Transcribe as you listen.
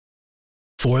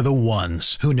For the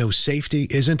ones who know safety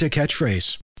isn't a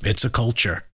catchphrase, it's a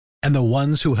culture. And the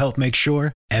ones who help make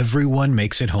sure everyone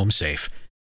makes it home safe.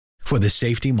 For the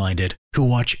safety-minded who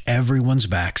watch everyone's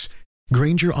backs,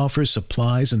 Grainger offers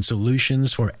supplies and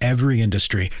solutions for every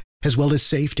industry, as well as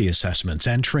safety assessments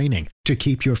and training to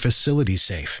keep your facilities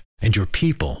safe and your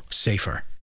people safer.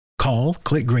 Call,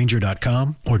 click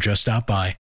Grainger.com, or just stop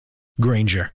by.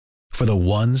 Grainger, for the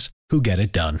ones who get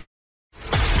it done.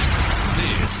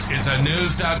 This is a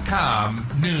News.com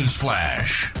news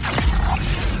flash.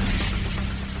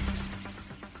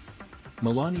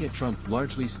 Melania Trump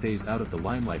largely stays out of the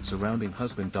limelight surrounding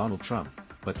husband Donald Trump,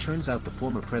 but turns out the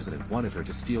former president wanted her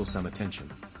to steal some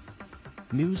attention.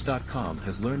 News.com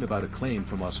has learned about a claim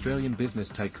from Australian business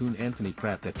tycoon Anthony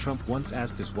Pratt that Trump once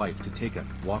asked his wife to take a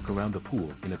walk around the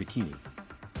pool in a bikini.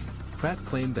 Pratt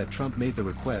claimed that Trump made the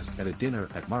request at a dinner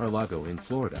at Mar-a-Lago in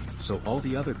Florida, so all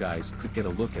the other guys could get a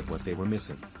look at what they were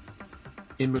missing.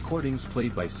 In recordings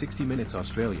played by 60 Minutes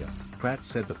Australia, Pratt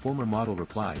said the former model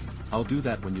replied, "I'll do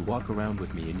that when you walk around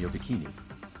with me in your bikini."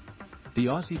 The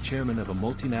Aussie chairman of a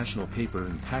multinational paper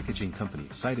and packaging company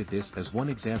cited this as one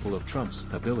example of Trump's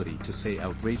ability to say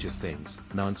outrageous things,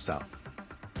 non-stop.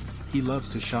 He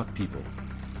loves to shock people.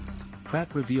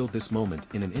 Pratt revealed this moment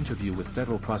in an interview with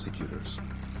federal prosecutors.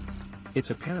 It's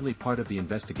apparently part of the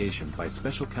investigation by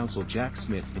special counsel Jack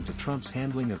Smith into Trump's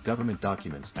handling of government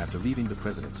documents after leaving the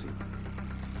presidency.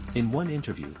 In one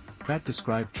interview, Pratt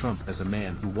described Trump as a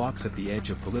man who walks at the edge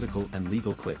of political and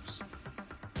legal cliffs.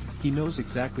 He knows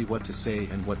exactly what to say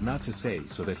and what not to say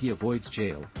so that he avoids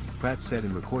jail, Pratt said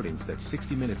in recordings that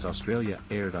 60 Minutes Australia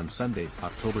aired on Sunday,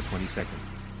 October 22nd.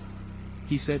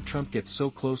 He said Trump gets so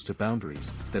close to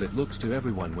boundaries that it looks to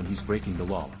everyone when he's breaking the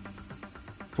law.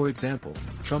 For example,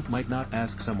 Trump might not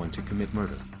ask someone to commit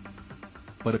murder.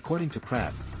 But according to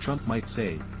Pratt, Trump might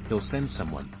say, he'll send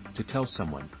someone, to tell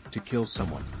someone, to kill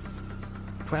someone.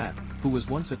 Pratt, who was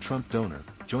once a Trump donor,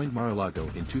 joined Mar-a-Lago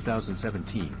in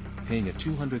 2017, paying a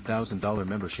 $200,000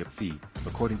 membership fee,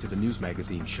 according to the news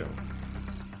magazine show.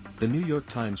 The New York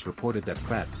Times reported that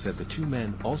Pratt said the two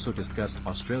men also discussed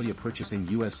Australia purchasing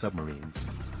U.S. submarines.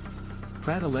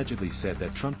 Pratt allegedly said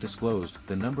that Trump disclosed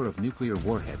the number of nuclear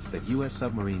warheads that U.S.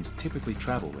 submarines typically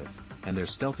travel with, and their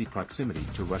stealthy proximity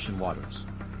to Russian waters.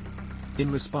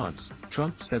 In response,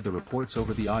 Trump said the reports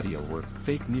over the audio were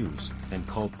fake news, and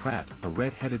called Pratt a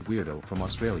red-headed weirdo from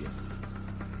Australia.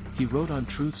 He wrote on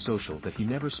Truth Social that he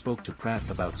never spoke to Pratt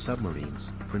about submarines,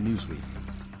 per Newsweek.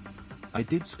 "I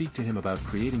did speak to him about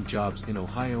creating jobs in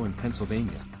Ohio and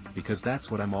Pennsylvania, because that's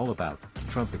what I'm all about,"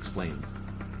 Trump explained.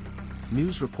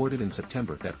 News reported in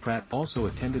September that Pratt also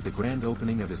attended the grand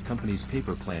opening of his company's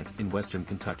paper plant in western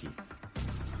Kentucky.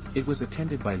 It was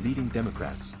attended by leading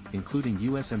Democrats, including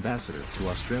U.S. Ambassador to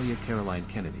Australia Caroline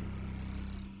Kennedy.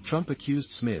 Trump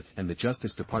accused Smith and the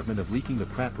Justice Department of leaking the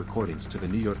Pratt recordings to the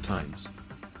New York Times.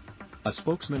 A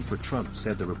spokesman for Trump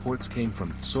said the reports came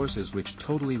from sources which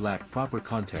totally lack proper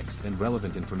context and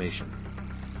relevant information.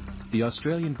 The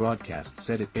Australian broadcast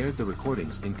said it aired the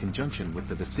recordings in conjunction with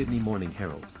the Sydney Morning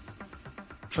Herald.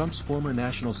 Trump's former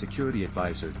national security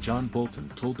advisor John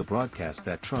Bolton told the broadcast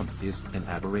that Trump is an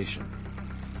aberration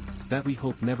that we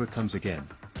hope never comes again.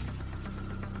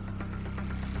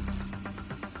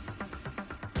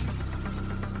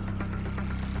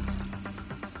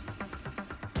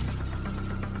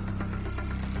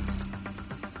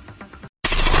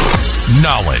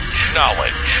 Knowledge.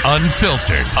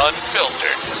 Unfiltered.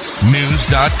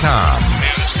 News.com.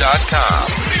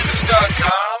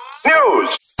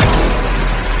 News.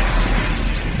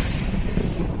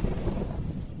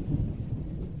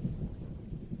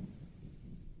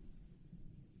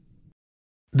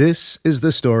 This is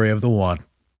the story of the one.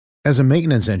 As a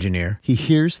maintenance engineer, he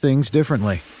hears things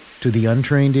differently. To the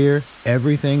untrained ear,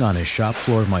 everything on his shop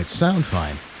floor might sound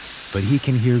fine, but he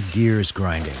can hear gears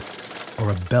grinding or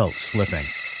a belt slipping.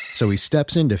 So he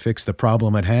steps in to fix the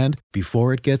problem at hand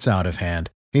before it gets out of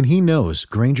hand. And he knows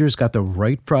Grainger's got the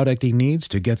right product he needs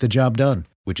to get the job done,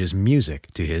 which is music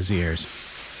to his ears.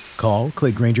 Call,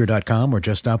 click Grainger.com, or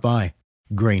just stop by.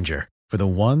 Grainger, for the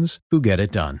ones who get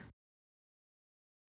it done.